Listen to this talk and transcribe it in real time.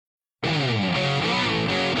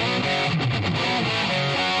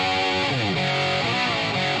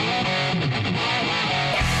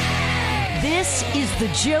The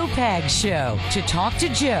Joe Pags Show. To talk to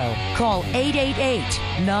Joe, call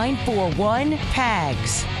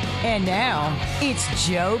 888-941-PAGS. And now, it's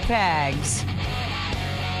Joe Pags.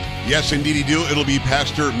 Yes, indeed, it'll be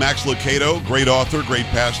Pastor Max Lucado, great author, great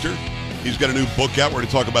pastor. He's got a new book out. We're going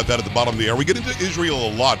to talk about that at the bottom of the hour. We get into Israel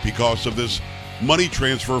a lot because of this money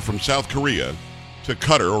transfer from South Korea to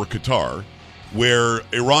Qatar, where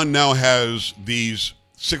Iran now has these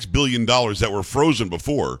 $6 billion that were frozen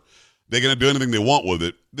before. They're going to do anything they want with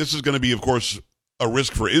it. This is going to be, of course, a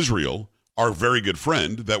risk for Israel, our very good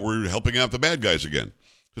friend, that we're helping out the bad guys again.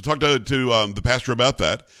 So talk to the pastor about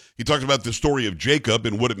that. He talked about the story of Jacob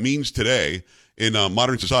and what it means today in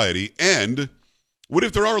modern society. And what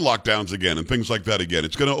if there are lockdowns again and things like that again?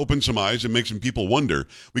 It's going to open some eyes and make some people wonder.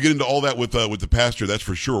 We get into all that with the pastor, that's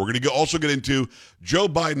for sure. We're going to also get into Joe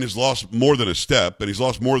Biden has lost more than a step, and he's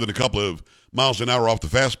lost more than a couple of miles an hour off the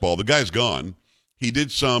fastball. The guy's gone. He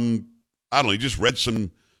did some, I don't know, he just read some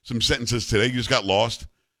sentences today. He just got lost.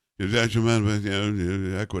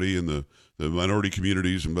 Equity in the minority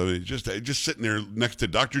communities, and just sitting there next to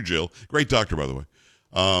Dr. Jill, great doctor, by the way.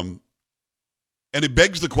 And it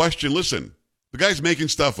begs the question, listen, the guy's making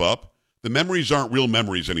stuff up. The memories aren't real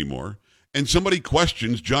memories anymore. And somebody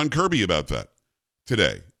questions John Kirby about that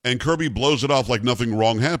today. And Kirby blows it off like nothing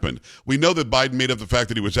wrong happened. We know that Biden made up the fact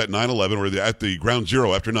that he was at 9/11 or at the ground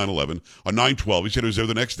zero after 9/11 on 9/12. He said he was there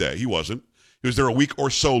the next day. He wasn't. He was there a week or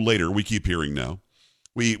so later, we keep hearing now.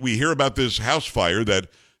 We hear about this house fire that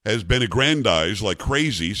has been aggrandized like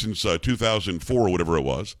crazy since 2004 or whatever it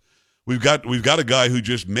was. We've got a guy who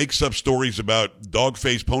just makes up stories about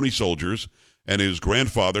dog-faced pony soldiers and his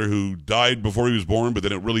grandfather who died before he was born, but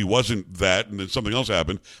then it really wasn't that, and then something else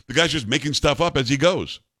happened. The guy's just making stuff up as he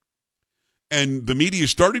goes. And the media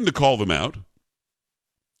is starting to call them out,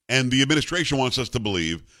 and the administration wants us to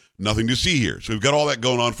believe nothing to see here. So we've got all that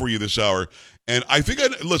going on for you this hour. And I think,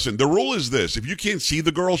 listen, the rule is this. If you can't see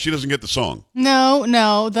the girl, she doesn't get the song.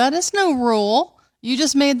 No, that is no rule. You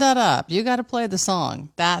just made that up. You got to play the song.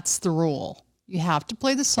 That's the rule. You have to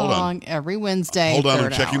play the song every Wednesday. Hold on,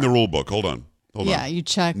 I'm checking the rule book. Hold on. You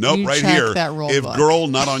check. Nope, you right check here. That rule if book. Girl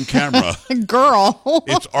not on camera. Girl.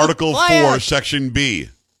 It's Article 4, Section B.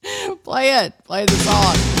 Play it. Play the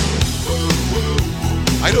song.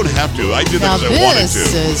 I don't have to. I did now that because I wanted to.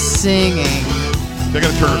 This is singing. I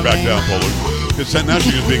got to turn her back down, Polar. Because now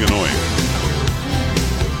she's just being annoying.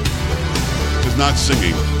 It's not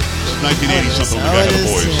singing. It's 1980-something when the guy had a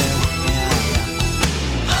voice.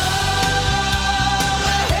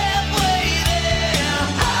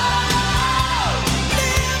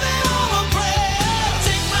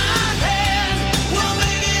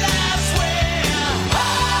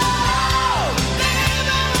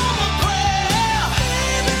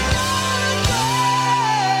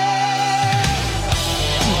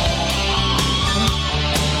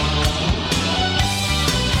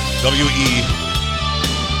 W.E.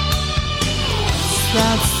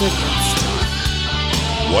 That's the good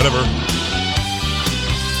stuff. Whatever.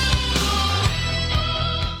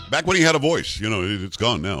 Back when he had a voice, it's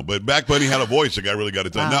gone now. But back when he had a voice, the guy really got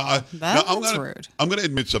it done. Wow, that's rude. I'm going to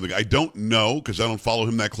admit something. I don't know because I don't follow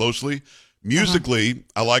him that closely. Musically,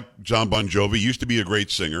 I like John Bon Jovi. He used to be a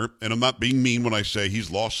great singer, and I'm not being mean when I say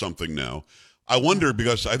he's lost something now. I wonder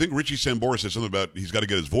because I think Richie Sambora said something about he's got to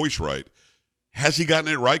get his voice right. Has he gotten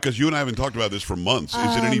it right? Because you and I haven't talked about this for months.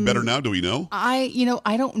 Is it any better now? Do we know?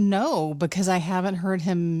 I don't know because I haven't heard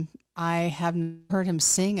him. I haven't heard him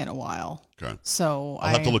sing in a while. Okay. So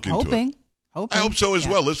I'll have to look into it. Hoping. I hope so as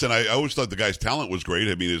well. Listen, I always thought the guy's talent was great.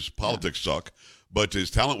 I mean, his politics suck, but his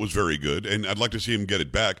talent was very good, and I'd like to see him get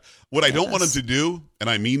it back. What I don't want him to do, and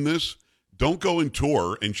I mean this, don't go and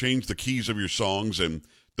tour and change the keys of your songs and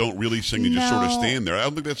don't really sing and just sort of stand there. I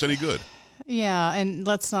don't think that's any good. Yeah, and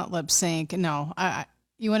let's not lip sync. No,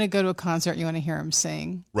 you want to go to a concert, you want to hear him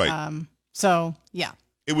sing. Right. So, yeah.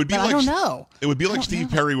 It would be I don't know. It would be like Steve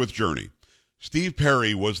Perry with Journey. Steve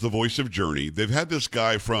Perry was the voice of Journey. They've had this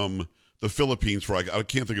guy from the Philippines for, I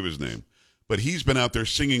can't think of his name, but he's been out there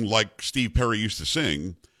singing like Steve Perry used to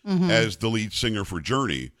sing as the lead singer for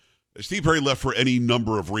Journey. Steve Perry left for any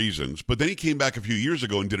number of reasons, but then he came back a few years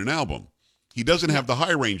ago and did an album. He doesn't have the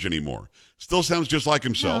high range anymore. Still sounds just like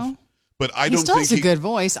himself. No. But I don't think he still has a good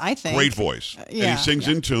voice, I think. Great voice. And he sings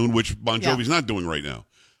in tune, which Bon Jovi's not doing right now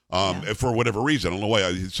for whatever reason. I don't know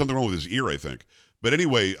why. Something wrong with his ear, I think. But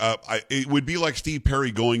anyway, it would be like Steve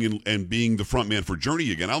Perry going in and being the front man for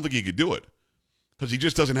Journey again. I don't think he could do it because he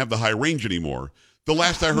just doesn't have the high range anymore. The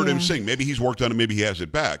last I heard him sing, maybe he's worked on it, maybe he has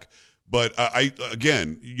it back. But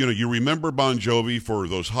you remember Bon Jovi for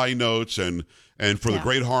those high notes and for the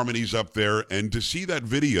great harmonies up there. And to see that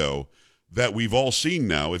video that we've all seen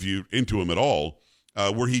now, if you're into him at all,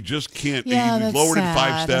 where he just can't. Yeah, He's that's lowered it 5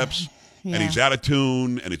 sad. steps, Yeah. and he's out of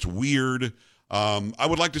tune, and it's weird. I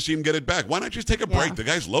would like to see him get it back. Why not just take a break? Yeah. The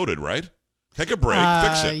guy's loaded, right? Take a break,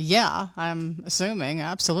 fix it. Yeah, I'm assuming.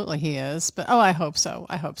 Absolutely he is. But, I hope so.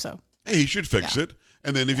 Hey, he should fix it.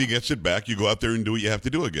 And then if he gets it back, you go out there and do what you have to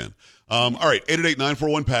do again. All right,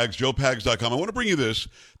 888-941-PAGS, joepags.com. I want to bring you this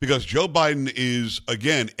because Joe Biden is,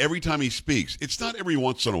 again, every time he speaks, it's not every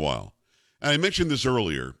once in a while. And I mentioned this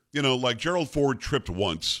earlier. Like Gerald Ford tripped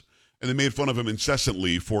once, and they made fun of him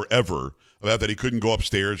incessantly forever about that he couldn't go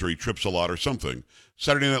upstairs or he trips a lot or something.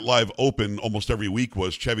 Saturday Night Live Open almost every week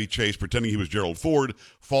was Chevy Chase pretending he was Gerald Ford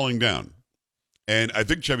falling down. And I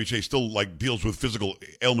think Chevy Chase still deals with physical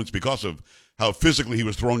ailments because of how physically he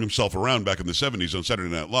was throwing himself around back in the 70s on Saturday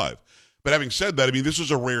Night Live. But having said that, this was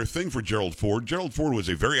a rare thing for Gerald Ford. Gerald Ford was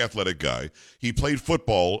a very athletic guy. He played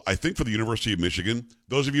football, I think, for the University of Michigan.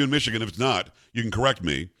 Those of you in Michigan, if it's not, you can correct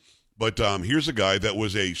me. But here's a guy that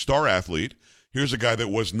was a star athlete. Here's a guy that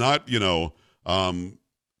was not, a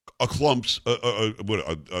clumps.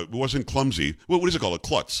 Wasn't clumsy. What is it called? A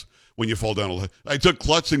klutz. When you fall down, I took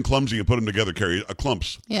klutz and clumsy and put them together. Carrie, a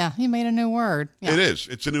clumps. Yeah, he made a new word. Yeah. It is.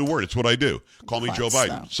 It's a new word. It's what I do. Call me Joe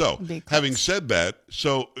Biden. So, having said that,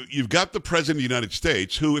 you've got the president of the United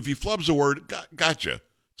States who, if he flubs a word, gotcha.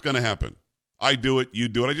 It's going to happen. I do it. You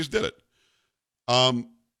do it. I just did it.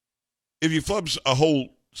 If he flubs a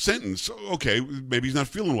whole sentence, okay, maybe he's not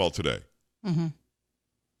feeling well today. Mm-hmm.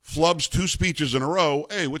 Flubs 2 speeches in a row.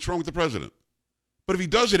 Hey, what's wrong with the president? But if he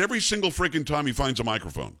does it every single freaking time he finds a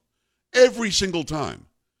microphone, every single time,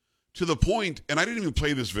 to the point, and I didn't even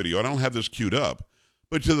play this video, I don't have this queued up,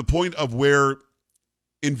 but to the point of where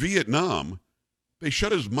in Vietnam, they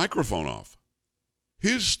shut his microphone off.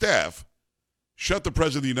 His staff shut the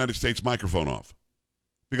president of the United States microphone off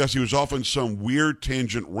because he was off on some weird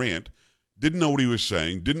tangent rant, didn't know what he was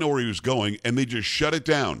saying, didn't know where he was going, and they just shut it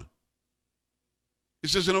down.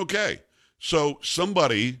 This isn't okay. So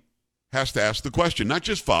somebody has to ask the question, not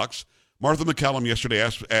just Fox. Martha McCallum yesterday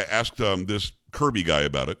asked this Kirby guy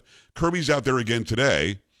about it. Kirby's out there again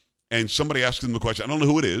today, and somebody asked him the question. I don't know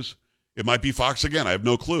who it is. It might be Fox again. I have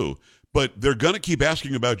no clue. But they're going to keep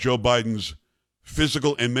asking about Joe Biden's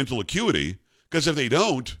physical and mental acuity, because if they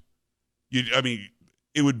don't,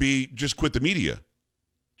 it would be just quit the media.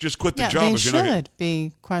 Just quit the job. They should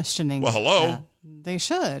be questioning. Well, hello. That. They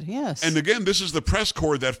should, yes. And again, this is the press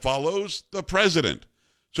corps that follows the president.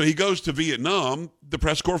 So he goes to Vietnam, the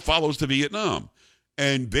press corps follows to Vietnam.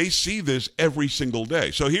 And they see this every single day.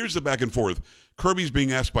 So here's the back and forth. Kirby's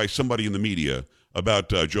being asked by somebody in the media about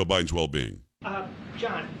Joe Biden's well-being.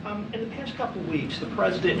 John, in the past couple of weeks, the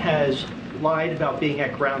president has lied about being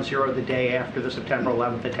at Ground Zero the day after the September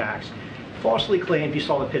 11th attacks. Falsely claimed he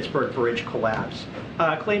saw the Pittsburgh Bridge collapse.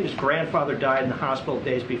 Claimed his grandfather died in the hospital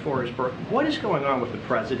days before his birth. What is going on with the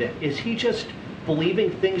president? Is he just believing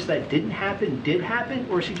things that didn't happen did happen,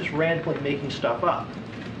 or is he just randomly making stuff up?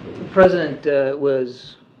 The president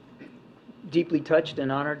was deeply touched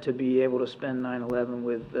and honored to be able to spend 9/11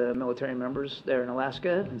 with military members there in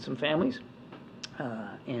Alaska and some families,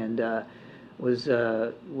 and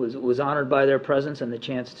was honored by their presence and the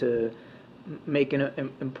chance to make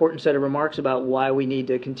an important set of remarks about why we need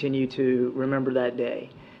to continue to remember that day,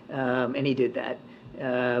 and he did that,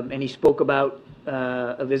 and he spoke about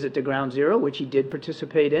a visit to Ground Zero, which he did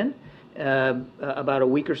participate in about a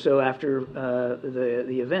week or so after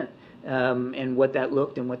the event, and what that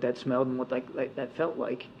looked and what that smelled and what that felt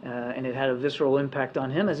like, and it had a visceral impact on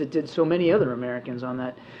him, as it did so many other Americans on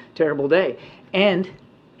that terrible day. And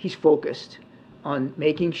he's focused on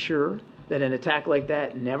making sure that an attack like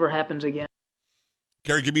that never happens again.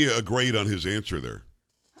 Carrie, give me a grade on his answer there.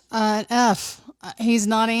 F. He's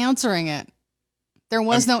not answering it. There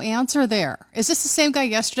was no answer there. Is this the same guy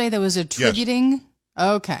yesterday that was attributing?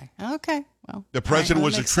 Yes. Okay. Well, the president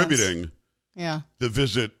was attributing the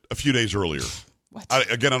visit a few days earlier. What?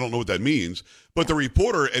 I don't know what that means. But the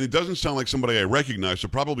reporter, and it doesn't sound like somebody I recognize, so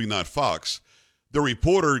probably not Fox, the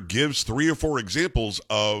reporter gives 3 or 4 examples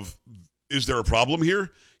of, is there a problem here?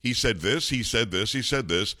 He said this, he said this, he said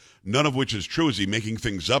this, none of which is true. Is he making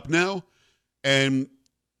things up now? And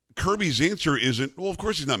Kirby's answer isn't, well, of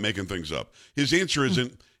course he's not making things up. His answer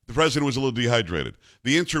isn't, the president was a little dehydrated.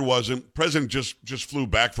 The answer wasn't, president just flew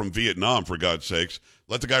back from Vietnam, for God's sakes.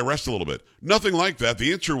 Let the guy rest a little bit. Nothing like that.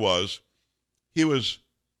 The answer was, he was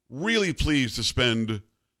really pleased to spend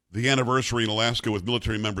the anniversary in Alaska with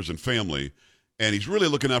military members and family, and he's really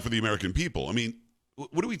looking out for the American people. I mean,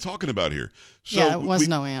 what are we talking about here? So it was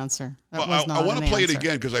no answer. I want to play it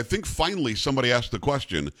again because I think finally somebody asked the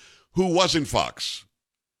question, who wasn't Fox?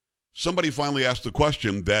 Somebody finally asked the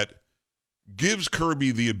question that gives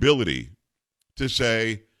Kirby the ability to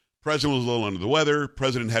say president was a little under the weather,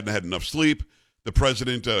 president hadn't had enough sleep, the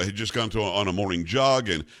president had just gone on a morning jog,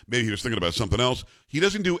 and maybe he was thinking about something else. He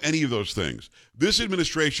doesn't do any of those things. This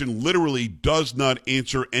administration literally does not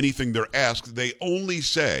answer anything they're asked. They only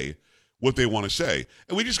say what they want to say.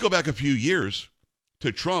 And we just go back a few years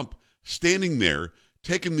to Trump standing there,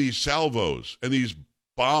 taking these salvos and these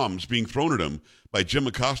bombs being thrown at him by Jim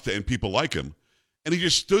Acosta and people like him. And he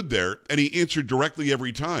just stood there and he answered directly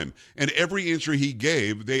every time. And every answer he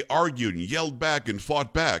gave, they argued and yelled back and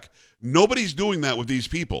fought back. Nobody's doing that with these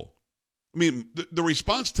people. I mean, the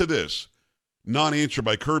response to this non-answer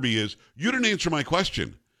by Kirby is, you didn't answer my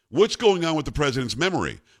question. What's going on with the president's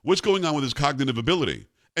memory? What's going on with his cognitive ability?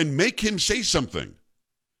 And make him say something.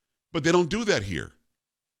 But they don't do that here.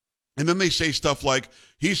 And then they say stuff like,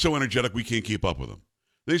 he's so energetic we can't keep up with him.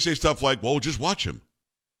 They say stuff like, well, just watch him.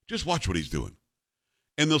 Just watch what he's doing.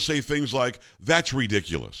 And they'll say things like, that's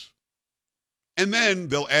ridiculous. And then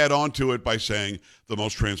they'll add on to it by saying the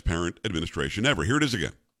most transparent administration ever. Here it is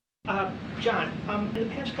again. John, in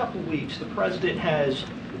the past couple of weeks, the president has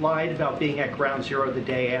lied about being at ground zero the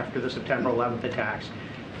day after the September 11th attacks,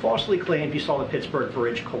 falsely claimed he saw the Pittsburgh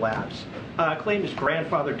Bridge collapse, claimed his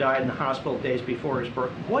grandfather died in the hospital days before his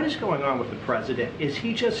birth. What is going on with the president? Is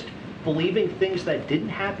he just believing things that didn't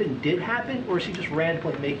happen did happen, or is he just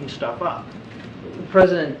randomly making stuff up? The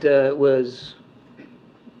president was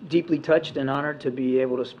deeply touched and honored to be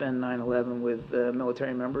able to spend 9/11 with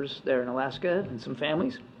military members there in Alaska and some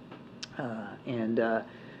families, and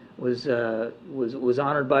was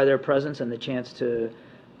honored by their presence and the chance to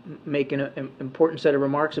make an important set of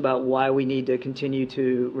remarks about why we need to continue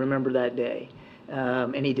to remember that day,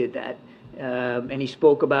 and he did that, and he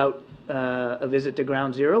spoke about a visit to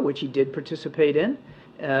Ground Zero, which he did participate in,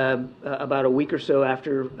 about a week or so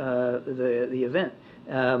after the event.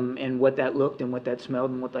 And what that looked and what that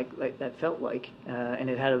smelled and what that felt like. And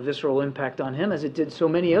it had a visceral impact on him, as it did so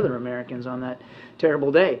many other Americans on that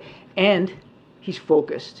terrible day. And he's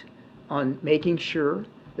focused on making sure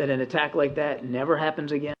that an attack like that never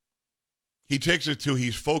happens again. He takes it to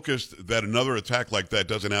he's focused that another attack like that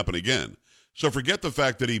doesn't happen again. So forget the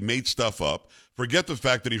fact that he made stuff up. Forget the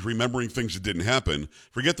fact that he's remembering things that didn't happen.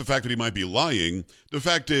 Forget the fact that he might be lying. The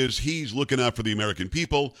fact is he's looking out for the American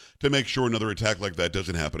people to make sure another attack like that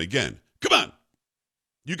doesn't happen again. Come on.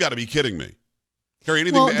 You got to be kidding me. Carrie,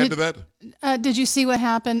 anything to add to that? Did you see what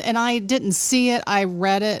happened? And I didn't see it. I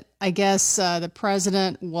read it. I guess the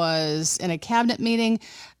president was in a cabinet meeting.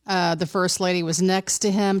 The first lady was next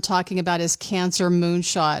to him talking about his cancer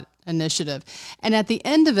moonshot initiative. And at the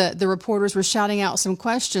end of it, the reporters were shouting out some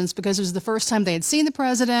questions because it was the first time they had seen the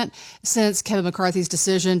president since Kevin McCarthy's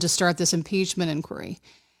decision to start this impeachment inquiry.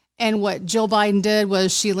 And what Jill Biden did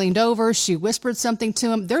was she leaned over, she whispered something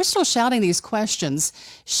to him. They're still shouting these questions.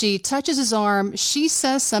 She touches his arm, she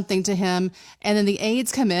says something to him, and then the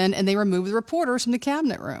aides come in and they remove the reporters from the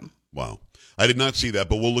cabinet room. Wow. I did not see that,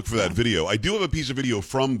 but we'll look for that video. I do have a piece of video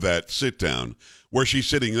from that sit-down where she's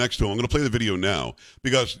sitting next to him. I'm going to play the video now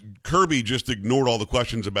because Kirby just ignored all the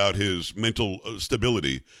questions about his mental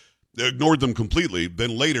stability. They ignored them completely.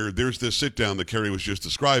 Then later, there's this sit-down that Kerry was just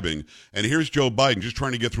describing, and here's Joe Biden just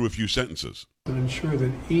trying to get through a few sentences. To ensure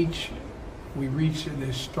that we reach the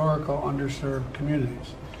historical underserved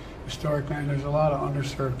communities. Historically, there's a lot of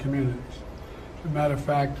underserved communities. As a matter of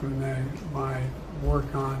fact, when my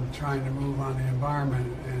work on trying to move on the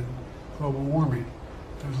environment and global warming,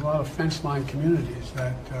 there's a lot of fence line communities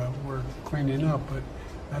that we're cleaning up, but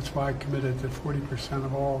that's why I committed that 40%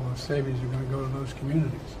 of all the savings are going to go to those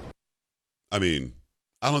communities. I mean,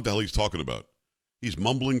 I don't know what the hell he's talking about. He's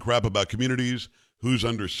mumbling crap about communities, who's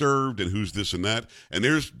underserved and who's this and that. And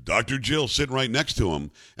there's Dr. Jill sitting right next to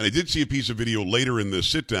him. And I did see a piece of video later in this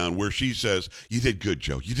sit-down where she says, you did good,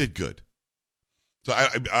 Joe. You did good. So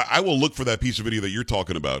I will look for that piece of video that you're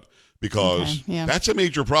talking about because that's a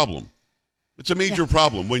major problem. It's a major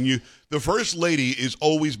problem when the first lady is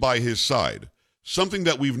always by his side, something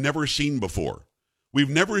that we've never seen before.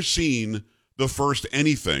 We've never seen the first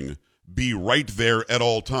anything be right there at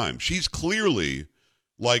all times. She's clearly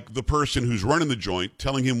like the person who's running the joint,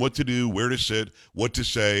 telling him what to do, where to sit, what to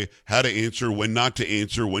say, how to answer, when not to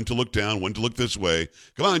answer, when to look down, when to look this way.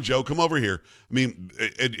 Come on, Joe, come over here. I mean,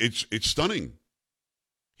 it's stunning.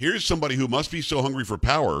 Here's somebody who must be so hungry for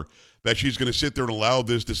power that she's going to sit there and allow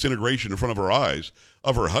this disintegration in front of her eyes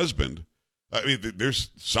of her husband. I mean, there's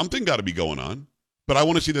something got to be going on. But I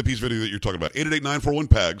want to see that piece of video that you're talking about.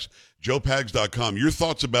 888-941-PAGS, joepags.com. Your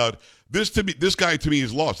thoughts about this guy to me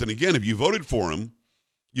is lost. And again, if you voted for him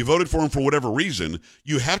for whatever reason,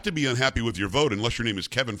 you have to be unhappy with your vote unless your name is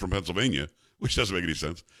Kevin from Pennsylvania, which doesn't make any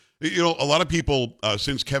sense. You know, a lot of people,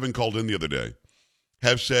 since Kevin called in the other day,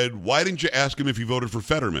 have said, why didn't you ask him if he voted for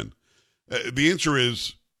Fetterman? The answer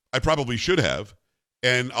is, I probably should have,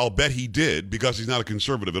 and I'll bet he did because he's not a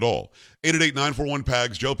conservative at all.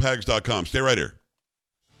 888-941-PAGS, joepags.com. Stay right here.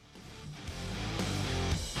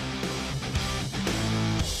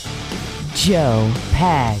 Joe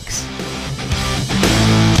Pags.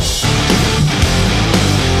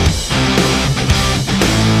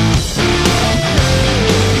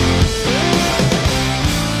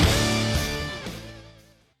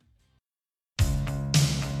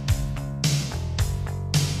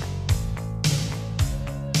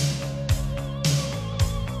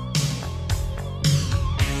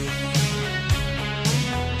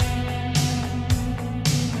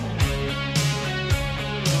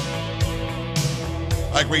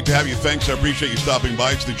 Hi, great to have you. Thanks. I appreciate you stopping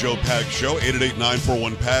by. It's the Joe Pags Show.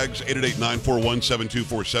 888-941-PAGS,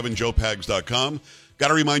 888-941-7247, joepags.com. Got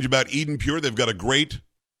to remind you about Eden Pure. They've got a great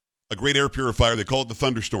air purifier. They call it the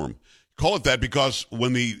Thunderstorm. Call it that because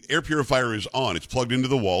when the air purifier is on, it's plugged into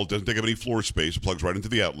the wall. It doesn't take up any floor space. It plugs right into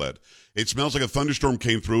the outlet. It smells like a thunderstorm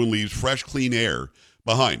came through and leaves fresh, clean air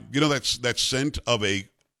behind. You know, that scent of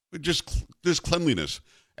just cleanliness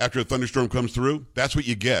after a thunderstorm comes through. That's what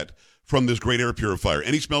you get from this great air purifier.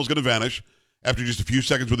 Any smell's going to vanish after just a few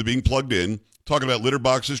seconds with it being plugged in. Talking about litter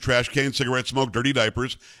boxes, trash cans, cigarette smoke, dirty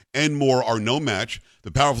diapers, and more are no match.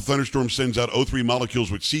 The powerful thunderstorm sends out O3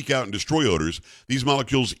 molecules which seek out and destroy odors. These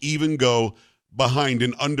molecules even go behind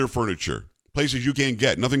and under furniture, places you can't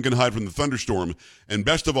get. Nothing can hide from the thunderstorm. And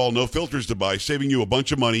best of all, no filters to buy, saving you a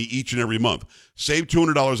bunch of money each and every month. Save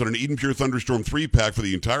 $200 on an Eden Pure Thunderstorm 3-pack for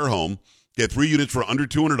the entire home. Get 3 units for under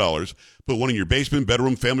 $200. Put one in your basement,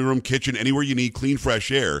 bedroom, family room, kitchen, anywhere you need clean, fresh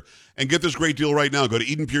air. And get this great deal right now. Go to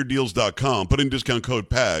EdenPureDeals.com. Put in discount code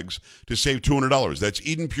PAGS to save $200. That's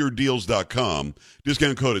EdenPureDeals.com.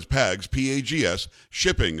 Discount code is PAGS, P-A-G-S.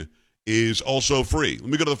 Shipping is also free. Let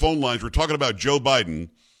me go to the phone lines. We're talking about Joe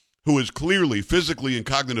Biden, who is clearly, physically, and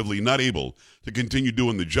cognitively not able to continue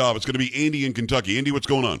doing the job. It's going to be Andy in Kentucky. Andy, what's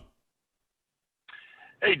going on?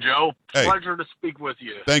 Hey, Joe. Hey. Pleasure to speak with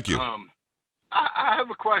you. Thank you. I have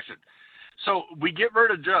a question. So we get rid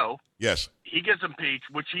of Joe. Yes. He gets impeached,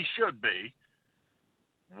 which he should be.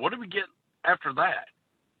 What do we get after that?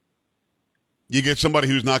 You get somebody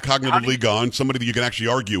who's not cognitively gone, somebody that you can actually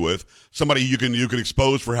argue with, somebody you can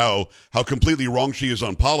expose for how completely wrong she is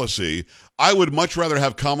on policy. I would much rather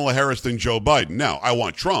have Kamala Harris than Joe Biden. Now, I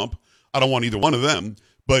want Trump. I don't want either one of them.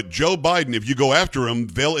 But Joe Biden, if you go after him,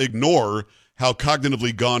 they'll ignore how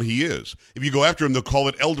cognitively gone he is. If you go after him, they'll call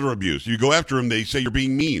it elder abuse. If you go after him, they say you're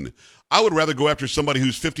being mean. I would rather go after somebody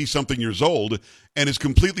who's 50-something years old and is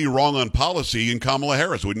completely wrong on policy in Kamala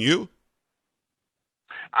Harris, wouldn't you?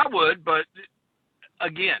 I would, but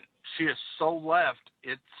again, she is so left,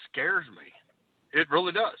 it scares me. It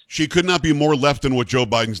really does. She could not be more left than what Joe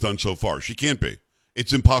Biden's done so far. She can't be.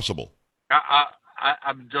 It's impossible.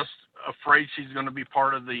 I'm just afraid she's going to be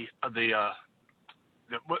part of the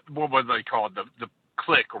what was they called, the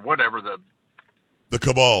clique or whatever the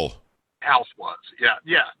cabal house was.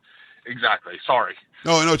 Yeah, exactly. Sorry.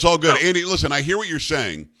 No, it's all good. Andy, listen, I hear what you're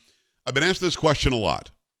saying. I've been asked this question a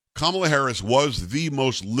lot. Kamala Harris was the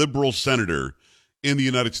most liberal senator in the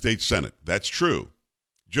United States Senate. That's true.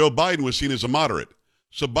 Joe Biden was seen as a moderate.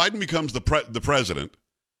 So Biden becomes the president,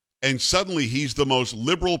 and suddenly he's the most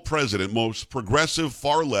liberal president, most progressive,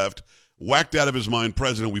 far left, whacked out of his mind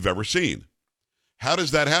president we've ever seen. How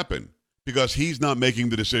does that happen? Because he's not making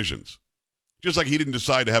the decisions. Just like he didn't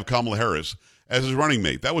decide to have Kamala Harris as his running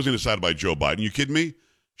mate. That wasn't decided by Joe Biden. You kidding me?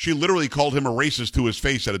 She literally called him a racist to his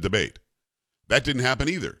face at a debate. That didn't happen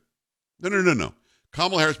either. No.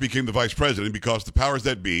 Kamala Harris became the vice president because the powers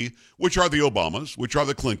that be, which are the Obamas, which are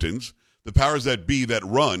the Clintons, the powers that be that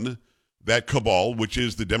run that cabal, which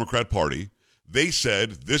is the Democrat Party, they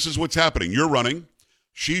said, this is what's happening. You're running,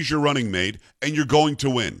 she's your running mate, and you're going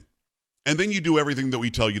to win. And then you do everything that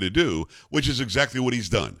we tell you to do, which is exactly what he's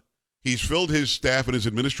done. He's filled his staff and his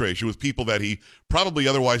administration with people that he probably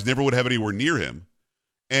otherwise never would have anywhere near him.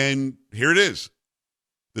 And here it is.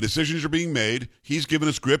 The decisions are being made. He's given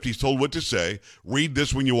a script. He's told what to say. Read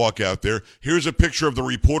this when you walk out there. Here's a picture of the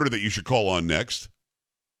reporter that you should call on next.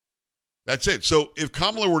 That's it. So if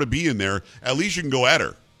Kamala were to be in there, at least you can go at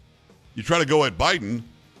her. You try to go at Biden,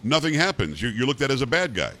 nothing happens. You're looked at as a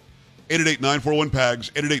bad guy. 888-941-PAGS,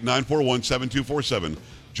 888-941-7247,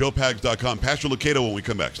 joepags.com. Pastor Lucado when we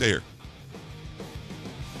come back. Stay here.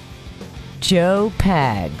 Joe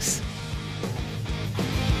Pags.